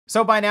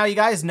So by now you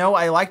guys know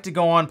I like to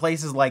go on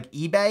places like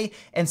eBay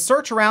and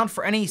search around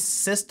for any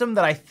system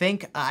that I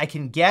think I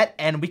can get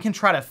and we can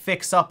try to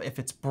fix up if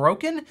it's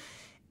broken.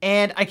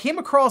 And I came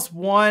across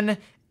one.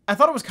 I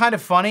thought it was kind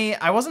of funny.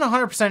 I wasn't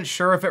 100%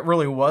 sure if it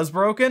really was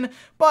broken,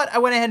 but I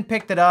went ahead and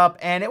picked it up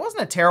and it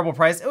wasn't a terrible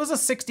price. It was a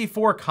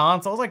 64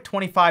 console. It was like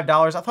 $25.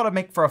 I thought it'd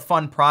make for a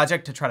fun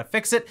project to try to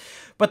fix it.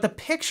 But the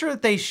picture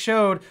that they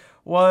showed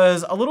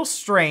was a little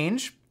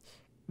strange,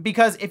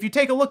 because if you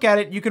take a look at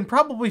it, you can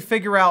probably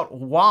figure out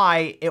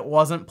why it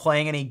wasn't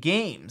playing any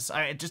games. All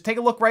right, just take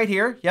a look right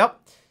here.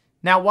 Yep.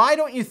 Now, why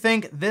don't you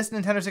think this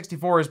Nintendo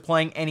 64 is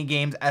playing any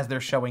games as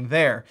they're showing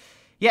there?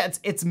 Yeah,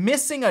 it's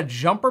missing a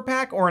jumper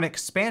pack or an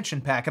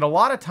expansion pack. And a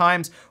lot of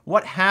times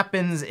what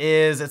happens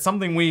is, it's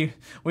something we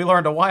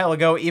learned a while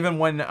ago, even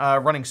when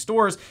running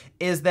stores,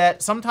 is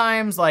that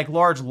sometimes like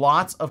large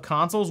lots of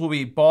consoles will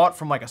be bought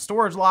from like a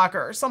storage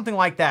locker or something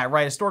like that,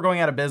 right? A store going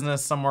out of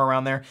business, somewhere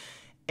around there.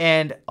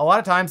 And a lot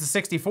of times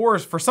the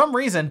 64s, for some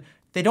reason,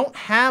 they don't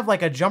have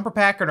like a jumper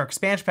pack or an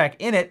expansion pack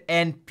in it,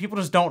 and people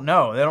just don't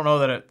know. They don't know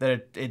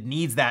that it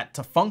needs that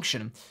to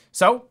function.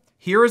 So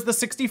here is the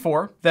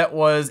 64 that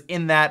was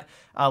in that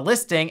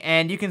listing,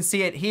 and you can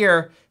see it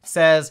here. It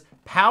says,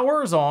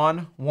 powers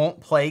on, won't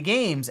play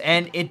games.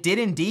 And it did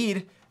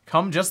indeed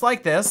come just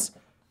like this,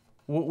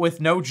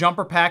 with no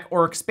jumper pack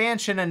or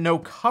expansion and no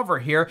cover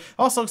here.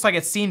 Also looks like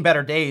it's seen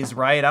better days,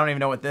 right? I don't even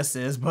know what this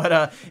is,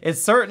 but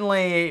it's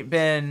certainly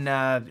been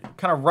kind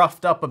of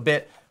roughed up a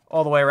bit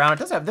all the way around. It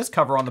does have this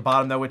cover on the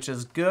bottom though, which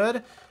is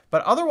good.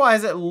 But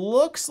otherwise it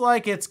looks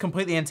like it's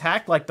completely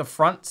intact. Like the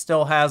front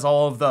still has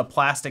all of the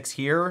plastics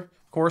here.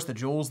 Of course, the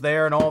jewels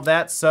there and all of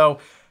that. So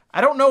I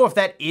don't know if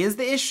that is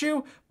the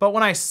issue, but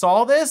when I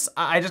saw this,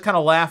 I just kind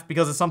of laughed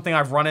because it's something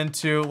I've run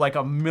into like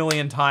a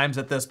million times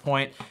at this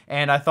point.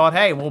 And I thought,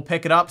 hey, we'll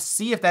pick it up,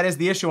 see if that is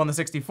the issue on the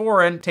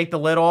 64 and take the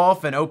lid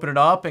off and open it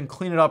up and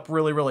clean it up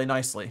really, really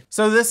nicely.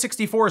 So this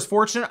 64 is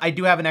fortunate. I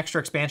do have an extra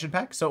expansion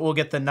pack, so we'll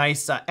get the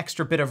nice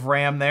extra bit of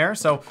RAM there.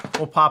 So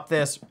we'll pop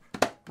this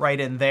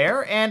right in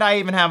there. And I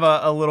even have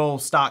a little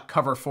stock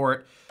cover for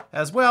it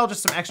as well,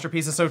 just some extra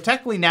pieces. So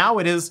technically now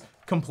it is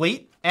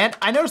complete. And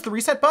I noticed the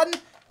reset button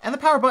and the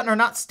power button are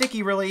not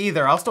sticky really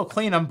either. I'll still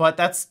clean them, but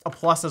that's a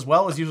plus as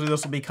well, as usually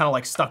this will be kind of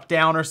like stuck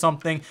down or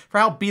something. For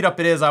how beat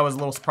up it is, I was a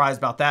little surprised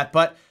about that,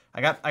 but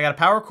I got a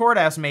power cord,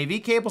 I have some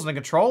AV cables and a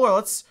controller.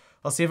 Let's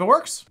see if it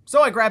works.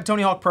 So I grabbed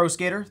Tony Hawk Pro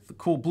Skater, the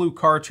cool blue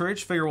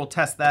cartridge. Figure we'll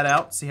test that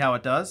out, see how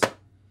it does.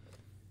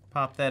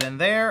 Pop that in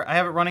there. I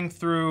have it running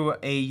through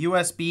a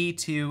USB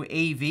to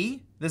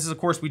AV. This is, of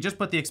course, we just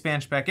put the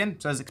expansion pack in.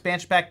 It says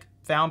expansion pack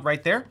found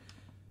right there.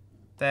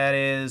 That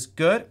is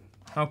good.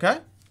 Okay.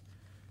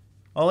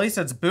 Well, at least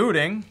it's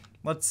booting.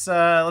 Let's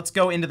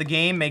go into the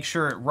game, make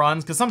sure it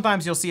runs, because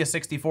sometimes you'll see a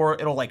 64,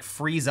 it'll like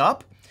freeze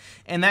up,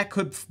 and that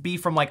could be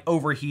from like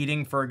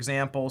overheating, for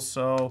example.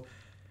 So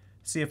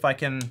see if I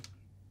can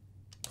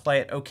play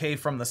it okay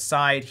from the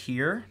side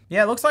here.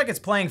 Yeah, it looks like it's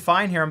playing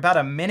fine here. I'm about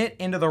a minute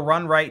into the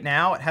run right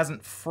now. It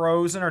hasn't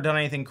frozen or done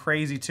anything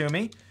crazy to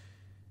me.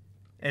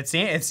 It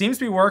seems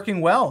to be working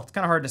well. It's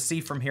kind of hard to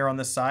see from here on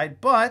this side,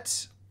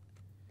 but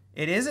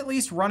it is at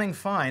least running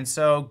fine.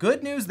 So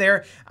good news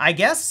there. I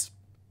guess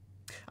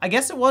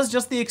it was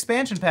just the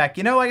expansion pack.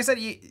 You know, like I said,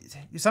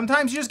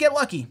 sometimes you just get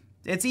lucky.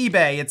 It's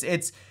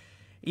eBay.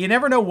 You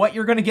never know what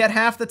you're gonna get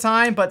half the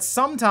time, but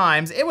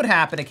sometimes it would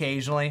happen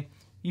occasionally.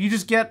 You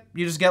just get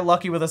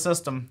lucky with a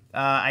system.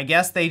 I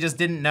guess they just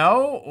didn't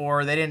know,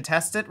 or they didn't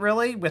test it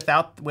really with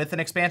an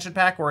expansion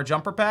pack or a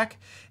jumper pack,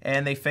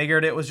 and they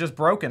figured it was just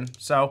broken.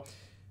 So,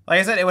 like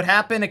I said, it would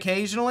happen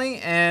occasionally,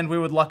 and we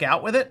would luck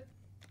out with it.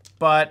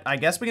 But I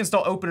guess we can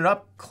still open it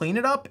up, clean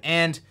it up,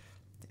 and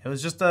it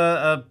was just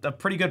a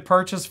pretty good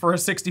purchase for a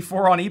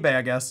 64 on eBay,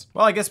 I guess.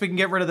 Well, I guess we can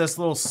get rid of this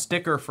little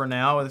sticker for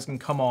now. This can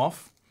come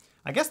off.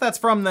 I guess that's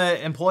from the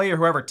employee or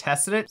whoever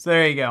tested it. So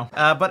there you go.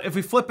 But if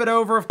we flip it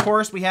over, of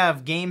course, we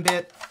have game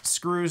bit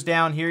screws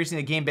down here. You see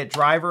a game bit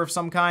driver of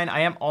some kind.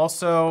 I am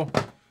also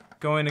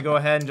going to go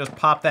ahead and just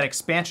pop that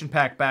expansion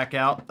pack back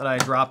out that I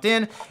dropped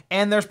in.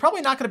 And there's probably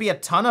not gonna be a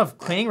ton of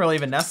cleaning really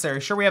even necessary.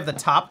 Sure, we have the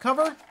top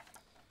cover.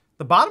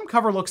 The bottom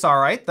cover looks all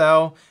right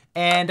though.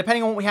 And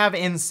depending on what we have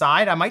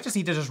inside, I might just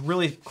need to just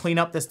really clean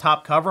up this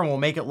top cover and we'll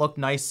make it look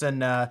nice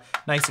and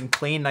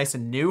clean, nice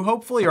and new,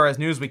 hopefully, or as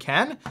new as we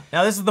can.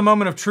 Now this is the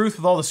moment of truth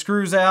with all the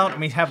screws out, and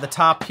we have the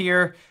top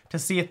here to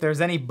see if there's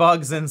any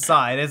bugs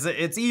inside.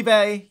 It's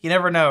eBay, you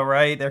never know,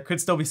 right? There could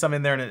still be some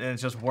in there and it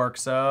just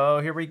works. So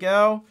here we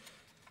go.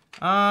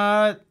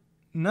 No,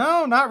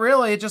 not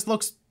really. It just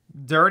looks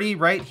dirty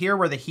right here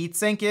where the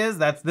heatsink is.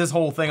 That's this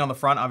whole thing on the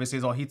front, obviously,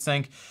 is all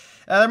heatsink.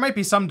 There might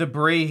be some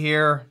debris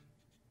here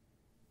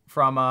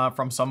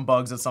from some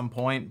bugs at some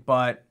point,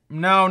 but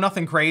no,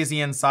 nothing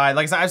crazy inside.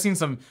 Like I said, I've seen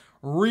some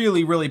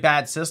really, really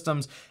bad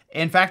systems.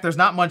 In fact, there's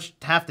not much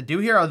to have to do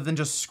here other than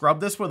just scrub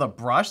this with a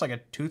brush, like a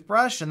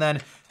toothbrush. And then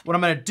what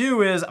I'm gonna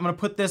do is I'm gonna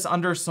put this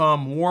under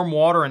some warm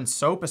water and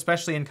soap,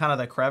 especially in kind of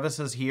the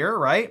crevices here,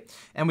 right?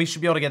 And we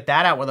should be able to get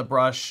that out with a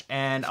brush,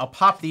 and I'll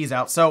pop these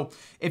out. So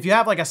if you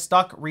have like a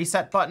stuck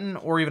reset button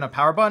or even a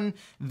power button,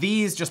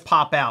 these just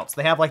pop out. So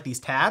they have like these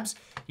tabs.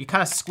 You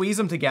kind of squeeze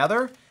them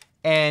together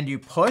and you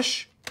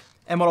push,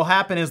 and what'll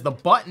happen is the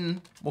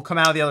button will come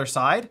out of the other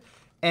side,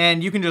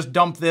 and you can just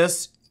dump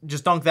this,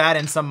 just dunk that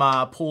in some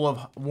pool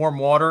of warm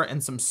water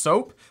and some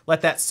soap.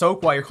 Let that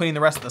soak while you're cleaning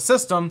the rest of the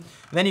system.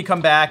 Then you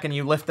come back and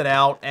you lift it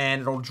out,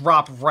 and it'll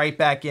drop right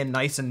back in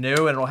nice and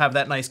new, and it'll have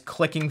that nice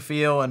clicking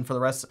feel, and for the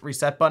rest,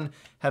 reset button,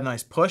 have a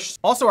nice push.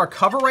 Also, our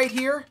cover right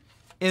here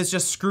is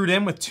just screwed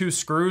in with 2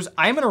 screws.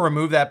 I'm gonna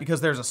remove that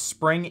because there's a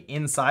spring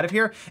inside of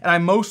here, and I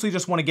mostly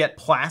just wanna get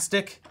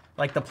plastic,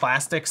 like the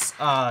plastics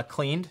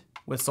cleaned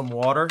with some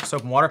water,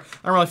 soap and water.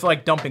 I don't really feel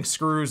like dumping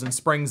screws and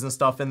springs and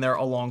stuff in there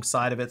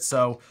alongside of it,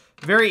 so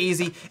very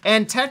easy.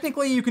 And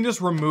technically you can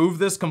just remove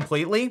this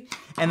completely,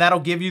 and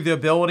that'll give you the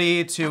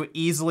ability to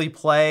easily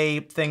play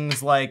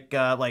things like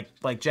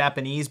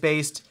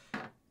Japanese-based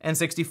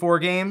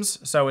N64 games.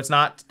 So it's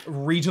not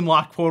region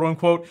lock, quote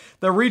unquote.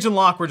 The region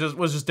lock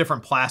was just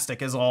different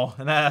plastic is all,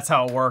 and that's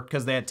how it worked,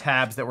 because they had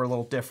tabs that were a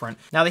little different.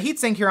 Now the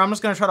heatsink here, I'm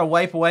just gonna try to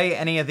wipe away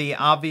any of the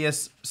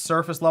obvious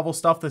surface level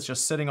stuff that's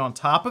just sitting on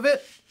top of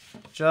it,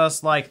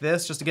 just like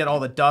this, just to get all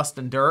the dust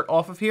and dirt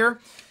off of here.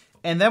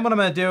 And then what I'm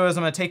gonna do is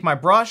I'm gonna take my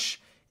brush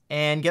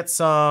and get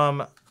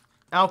some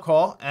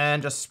alcohol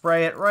and just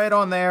spray it right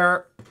on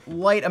there,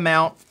 light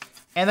amount,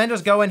 and then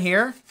just go in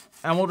here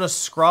and we'll just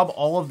scrub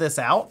all of this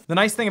out. The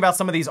nice thing about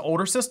some of these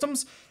older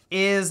systems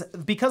is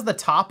because the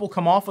top will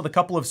come off with a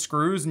couple of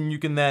screws, and you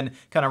can then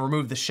kind of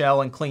remove the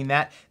shell and clean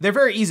that. They're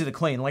very easy to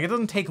clean. Like, it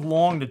doesn't take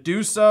long to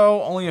do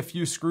so, only a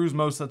few screws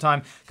most of the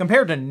time,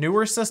 compared to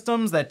newer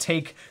systems that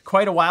take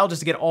quite a while just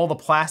to get all the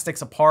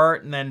plastics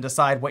apart and then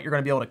decide what you're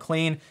gonna be able to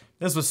clean.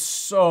 This was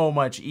so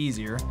much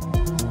easier.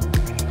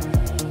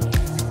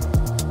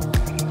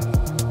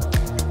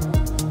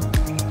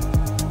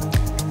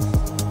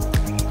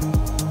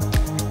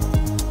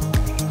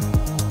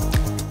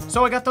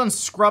 So I got done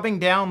scrubbing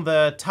down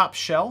the top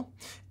shell,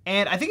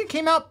 and I think it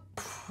came out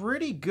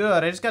pretty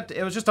good.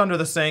 It was just under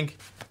the sink,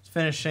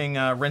 finishing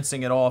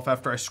rinsing it off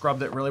after I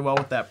scrubbed it really well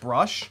with that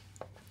brush.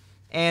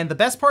 And the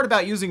best part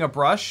about using a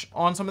brush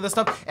on some of this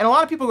stuff, and a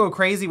lot of people go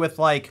crazy with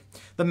like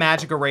the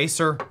magic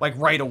eraser, like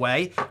right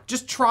away.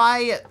 Just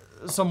try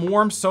some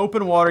warm soap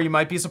and water. You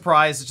might be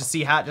surprised to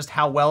see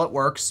how well it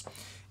works.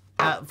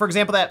 For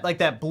example,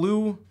 that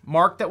blue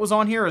mark that was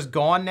on here is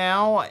gone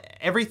now.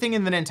 Everything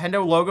in the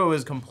Nintendo logo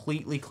is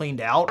completely cleaned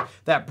out.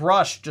 That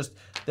brush,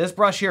 this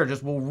brush here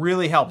just will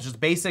really help. It's just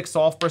basic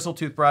soft bristle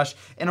toothbrush,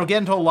 and it'll get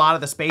into a lot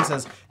of the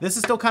spaces. This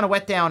is still kind of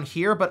wet down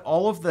here, but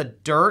all of the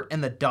dirt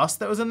and the dust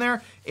that was in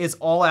there is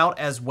all out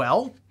as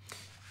well.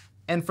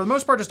 And for the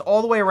most part, just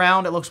all the way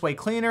around, it looks way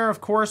cleaner.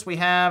 Of course, we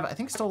have, I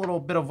think, still a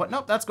little bit of what,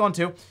 nope, that's gone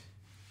too.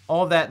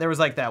 All of that, there was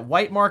like that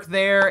white mark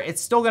there.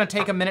 It's still gonna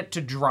take a minute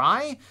to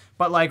dry,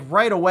 but like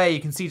right away,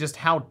 you can see just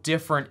how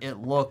different it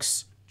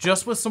looks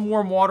just with some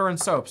warm water and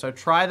soap. So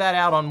try that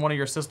out on one of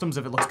your systems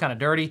if it looks kind of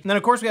dirty. And then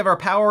of course we have our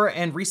power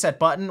and reset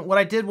button. What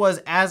I did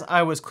was, as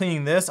I was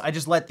cleaning this, I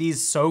just let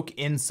these soak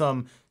in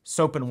some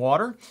soap and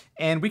water,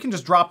 and we can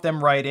just drop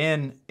them right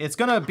in. It's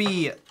gonna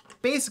be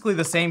basically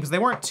the same because they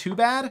weren't too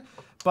bad.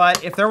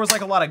 But if there was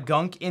like a lot of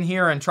gunk in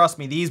here, and trust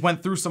me, these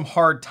went through some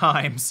hard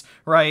times,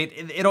 right?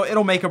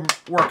 It'll make them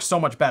work so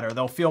much better.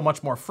 They'll feel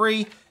much more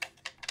free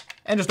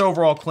and just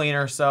overall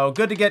cleaner. So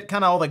good to get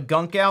kind of all the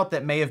gunk out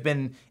that may have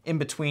been in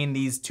between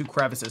these 2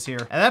 crevices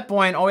here. At that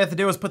point, all we have to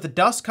do is put the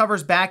dust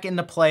covers back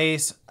into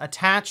place,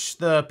 attach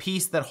the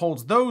piece that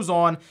holds those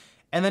on,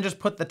 and then just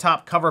put the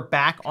top cover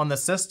back on the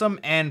system,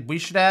 and we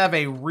should have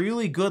a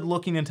really good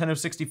looking Nintendo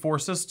 64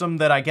 system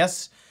that I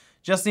guess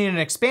just need an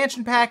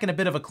expansion pack and a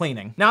bit of a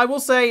cleaning. Now I will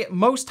say,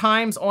 most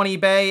times on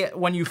eBay,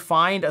 when you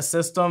find a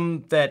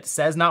system that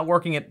says not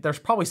working, there's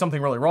probably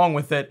something really wrong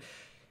with it.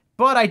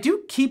 But I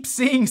do keep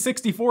seeing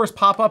 64s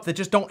pop up that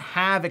just don't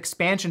have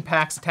expansion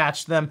packs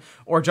attached to them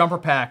or jumper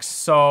packs.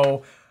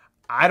 So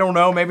I don't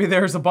know, maybe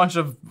there's a bunch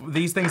of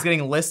these things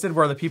getting listed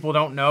where the people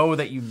don't know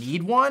that you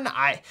need one.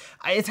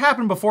 It's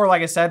happened before,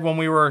 like I said, when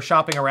we were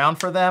shopping around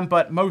for them,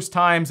 but most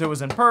times it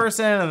was in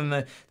person, and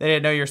they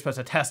didn't know you're supposed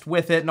to test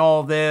with it and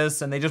all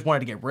this, and they just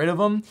wanted to get rid of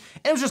them.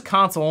 And it was just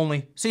console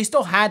only, so you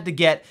still had to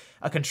get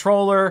a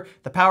controller,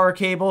 the power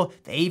cable,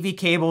 the AV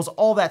cables,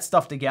 all that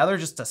stuff together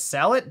just to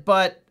sell it.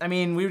 But I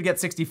mean, we would get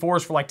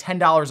 64s for like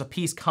 $10 a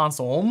piece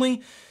console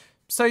only.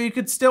 So we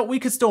could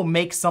still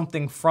make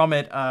something from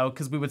it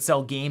because we would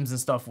sell games and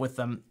stuff with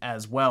them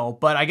as well.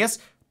 But I guess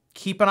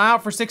keep an eye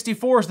out for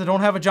 64s that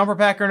don't have a jumper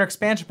pack or an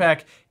expansion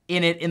pack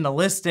in it in the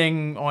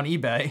listing on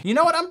eBay. You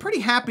know what? I'm pretty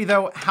happy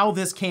though how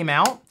this came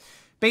out.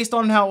 Based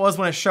on how it was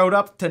when it showed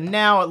up to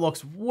now, it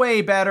looks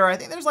way better. I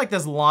think there's like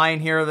this line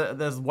here,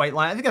 this white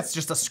line. I think that's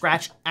just a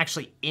scratch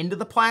actually into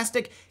the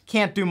plastic.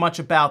 Can't do much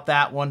about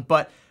that one,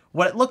 but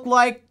what it looked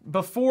like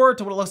before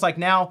to what it looks like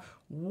now,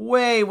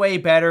 way, way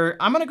better.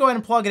 I'm gonna go ahead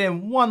and plug it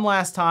in one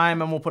last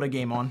time and we'll put a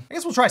game on. I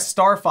guess we'll try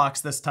Star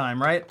Fox this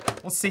time, right?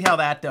 Let's see how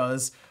that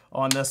does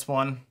on this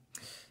one.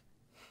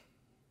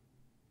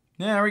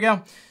 Yeah, there we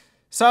go.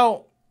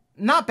 So,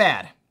 not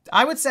bad.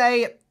 I would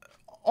say,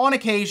 on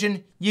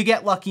occasion, you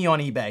get lucky on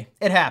eBay.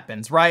 It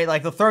happens, right?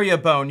 Like they'll throw you a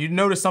bone. You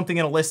notice something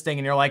in a listing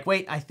and you're like,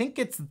 wait, I think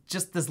it's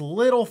just this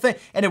little thing.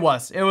 And it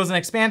was. It was an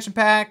expansion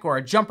pack or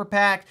a jumper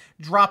pack.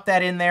 Drop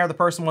that in there. The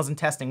person wasn't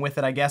testing with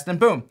it, I guess. And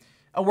boom,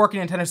 a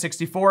working Nintendo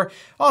 64.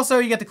 Also,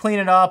 you get to clean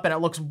it up and it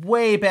looks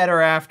way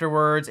better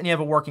afterwards and you have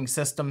a working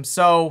system.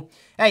 So,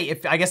 hey,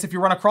 I guess if you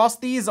run across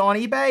these on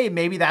eBay,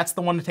 maybe that's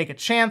the one to take a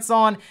chance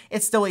on.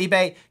 It's still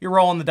eBay. You're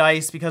rolling the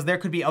dice because there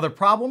could be other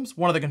problems.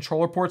 One of the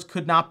controller ports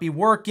could not be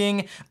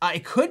working.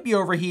 It could be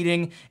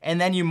overheating,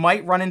 and then you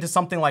might run into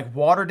something like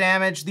water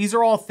damage. These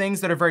are all things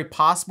that are very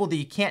possible that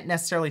you can't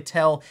necessarily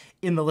tell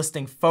in the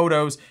listing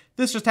photos.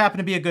 This just happened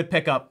to be a good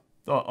pickup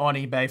on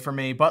eBay for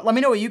me. But let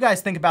me know what you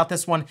guys think about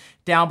this one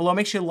down below.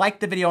 Make sure you like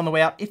the video on the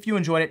way out if you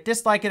enjoyed it,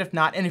 dislike it if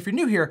not, and if you're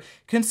new here,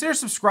 consider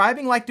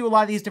subscribing. I like to do a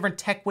lot of these different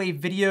tech wave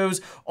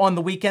videos on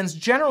the weekends,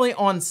 generally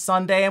on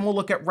Sunday, and we'll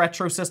look at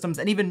retro systems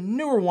and even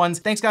newer ones.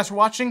 Thanks guys for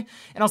watching,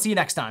 and I'll see you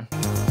next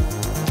time.